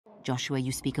Joshua,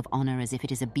 you speak of honor as if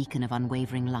it is a beacon of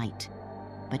unwavering light.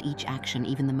 But each action,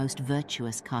 even the most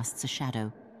virtuous, casts a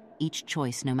shadow. Each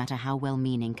choice, no matter how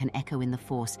well-meaning, can echo in the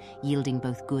Force, yielding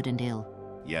both good and ill.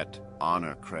 Yet,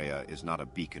 honor, Kreia, is not a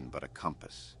beacon but a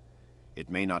compass. It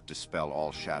may not dispel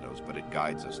all shadows, but it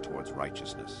guides us towards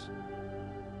righteousness.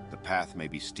 The path may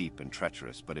be steep and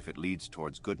treacherous, but if it leads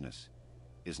towards goodness,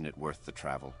 isn't it worth the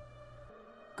travel?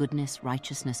 Goodness,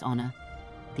 righteousness, honor.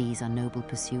 These are noble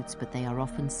pursuits, but they are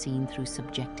often seen through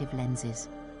subjective lenses.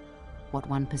 What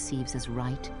one perceives as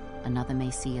right, another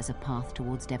may see as a path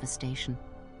towards devastation.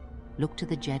 Look to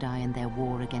the Jedi and their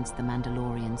war against the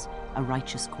Mandalorians, a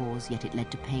righteous cause, yet it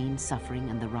led to pain, suffering,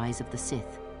 and the rise of the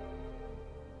Sith.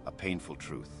 A painful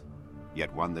truth,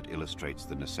 yet one that illustrates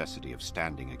the necessity of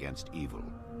standing against evil,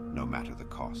 no matter the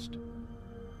cost.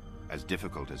 As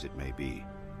difficult as it may be,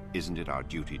 isn't it our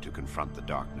duty to confront the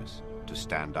darkness, to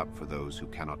stand up for those who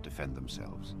cannot defend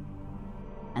themselves?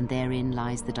 And therein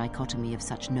lies the dichotomy of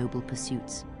such noble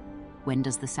pursuits. When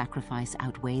does the sacrifice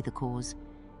outweigh the cause?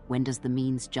 When does the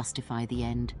means justify the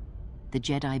end? The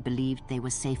Jedi believed they were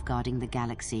safeguarding the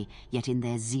galaxy, yet in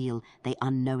their zeal they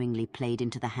unknowingly played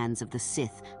into the hands of the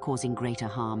Sith, causing greater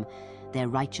harm. Their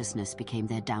righteousness became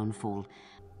their downfall.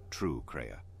 True,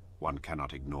 Kreia. One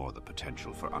cannot ignore the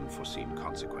potential for unforeseen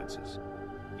consequences.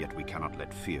 Yet we cannot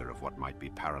let fear of what might be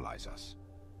paralyze us.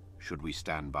 Should we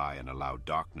stand by and allow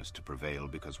darkness to prevail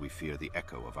because we fear the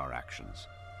echo of our actions?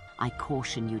 I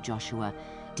caution you, Joshua.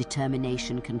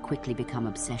 Determination can quickly become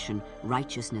obsession.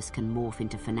 Righteousness can morph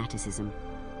into fanaticism.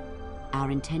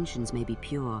 Our intentions may be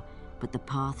pure, but the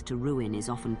path to ruin is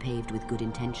often paved with good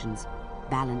intentions.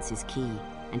 Balance is key,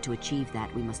 and to achieve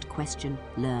that we must question,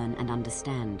 learn, and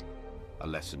understand. A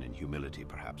lesson in humility,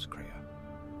 perhaps, Kreia.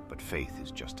 But faith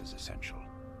is just as essential.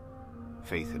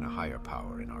 Faith in a higher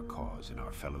power, in our cause, in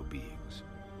our fellow beings.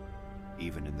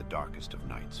 Even in the darkest of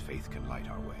nights, faith can light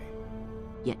our way.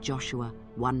 Yet Joshua,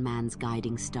 one man's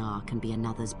guiding star can be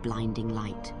another's blinding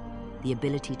light. The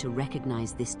ability to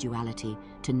recognize this duality,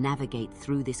 to navigate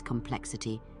through this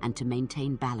complexity, and to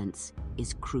maintain balance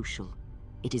is crucial.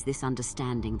 It is this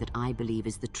understanding that I believe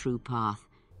is the true path.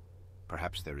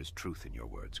 Perhaps there is truth in your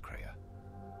words, Kreia.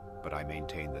 But I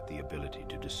maintain that the ability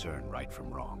to discern right from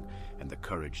wrong, and the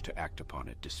courage to act upon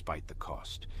it despite the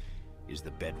cost, is the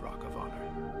bedrock of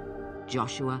honor.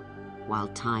 Joshua, while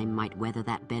time might weather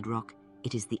that bedrock,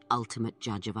 it is the ultimate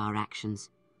judge of our actions.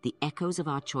 The echoes of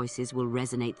our choices will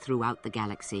resonate throughout the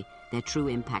galaxy, their true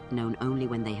impact known only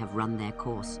when they have run their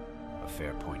course. A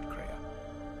fair point, Kreia.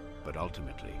 But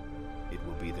ultimately, it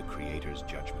will be the Creator's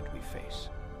judgment we face.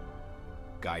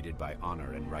 Guided by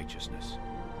honor and righteousness,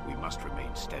 we must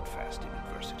remain steadfast in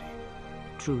adversity.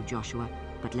 True, Joshua,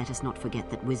 but let us not forget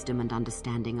that wisdom and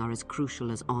understanding are as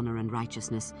crucial as honor and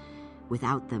righteousness.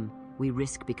 Without them, we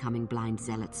risk becoming blind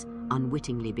zealots,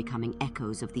 unwittingly becoming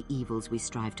echoes of the evils we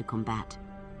strive to combat.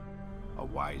 A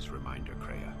wise reminder,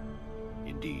 Kreia.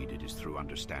 Indeed, it is through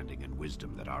understanding and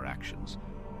wisdom that our actions,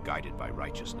 guided by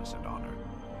righteousness and honor,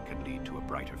 can lead to a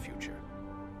brighter future.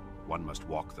 One must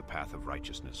walk the path of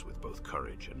righteousness with both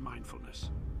courage and mindfulness.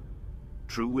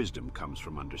 True wisdom comes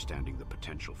from understanding the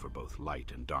potential for both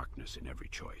light and darkness in every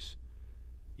choice.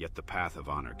 Yet the path of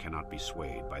honor cannot be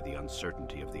swayed by the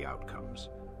uncertainty of the outcomes.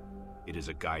 It is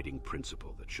a guiding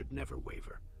principle that should never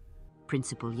waver.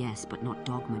 Principle, yes, but not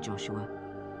dogma, Joshua.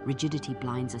 Rigidity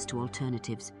blinds us to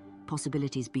alternatives,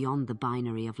 possibilities beyond the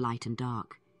binary of light and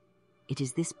dark. It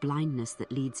is this blindness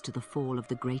that leads to the fall of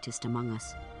the greatest among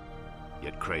us.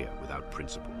 Yet Kreia, without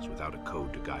principles, without a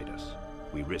code to guide us,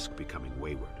 we risk becoming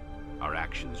wayward, our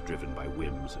actions driven by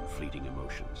whims and fleeting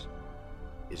emotions.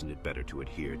 Isn't it better to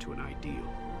adhere to an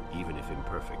ideal, even if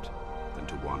imperfect, than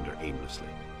to wander aimlessly?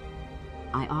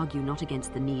 I argue not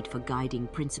against the need for guiding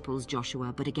principles,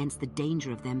 Joshua, but against the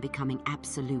danger of them becoming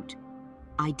absolute.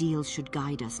 Ideals should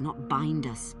guide us, not bind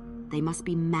us. They must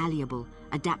be malleable,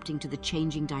 adapting to the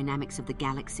changing dynamics of the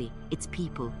galaxy, its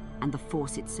people, and the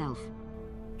Force itself.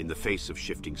 In the face of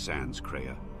shifting sands,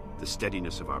 Kreia, the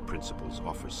steadiness of our principles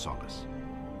offers solace.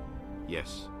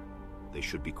 Yes, they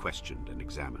should be questioned and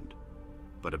examined,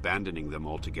 but abandoning them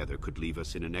altogether could leave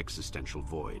us in an existential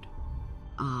void.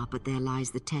 Ah, but there lies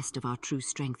the test of our true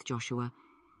strength, Joshua.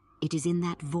 It is in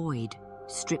that void,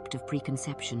 stripped of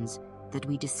preconceptions, that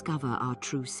we discover our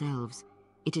true selves.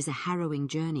 It is a harrowing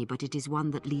journey, but it is one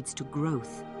that leads to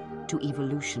growth, to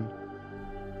evolution.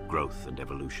 Growth and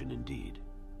evolution indeed.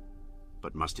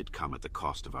 But must it come at the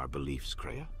cost of our beliefs,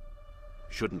 Kreia?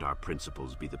 Shouldn't our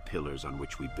principles be the pillars on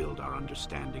which we build our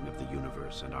understanding of the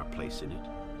universe and our place in it?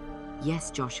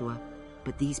 Yes, Joshua,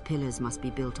 but these pillars must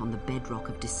be built on the bedrock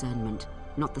of discernment,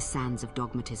 not the sands of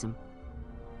dogmatism.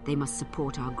 They must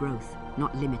support our growth,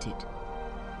 not limit it.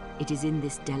 It is in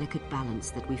this delicate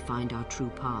balance that we find our true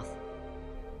path.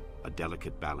 A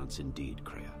delicate balance indeed,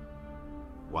 Kreia.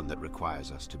 One that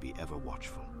requires us to be ever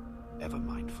watchful, ever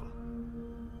mindful.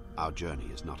 Our journey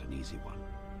is not an easy one,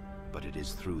 but it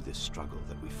is through this struggle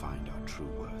that we find our true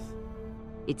worth.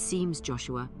 It seems,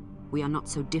 Joshua, we are not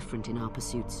so different in our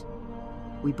pursuits.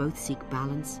 We both seek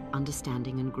balance,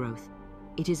 understanding, and growth.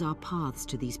 It is our paths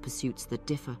to these pursuits that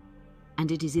differ,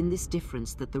 and it is in this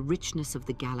difference that the richness of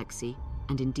the galaxy,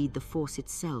 and indeed the Force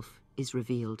itself, is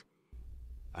revealed.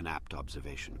 An apt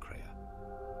observation, Kreia.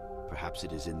 Perhaps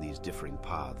it is in these differing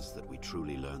paths that we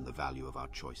truly learn the value of our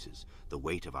choices, the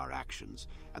weight of our actions,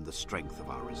 and the strength of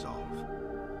our resolve.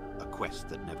 A quest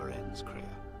that never ends,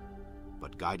 Kreia.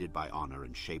 But guided by honor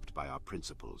and shaped by our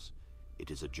principles,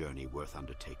 it is a journey worth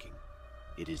undertaking.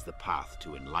 It is the path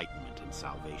to enlightenment and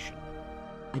salvation.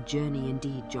 A journey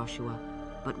indeed, Joshua,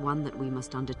 but one that we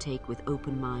must undertake with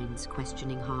open minds,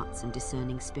 questioning hearts, and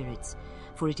discerning spirits,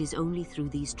 for it is only through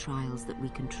these trials that we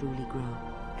can truly grow.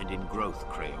 And in growth,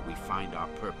 Kreia, we find our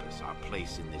purpose, our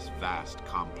place in this vast,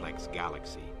 complex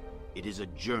galaxy. It is a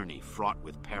journey fraught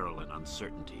with peril and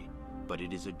uncertainty, but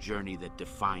it is a journey that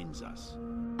defines us.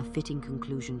 A fitting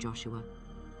conclusion, Joshua.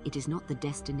 It is not the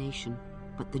destination,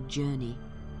 but the journey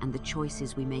and the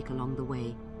choices we make along the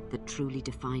way that truly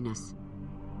define us.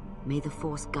 May the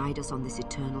Force guide us on this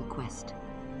eternal quest.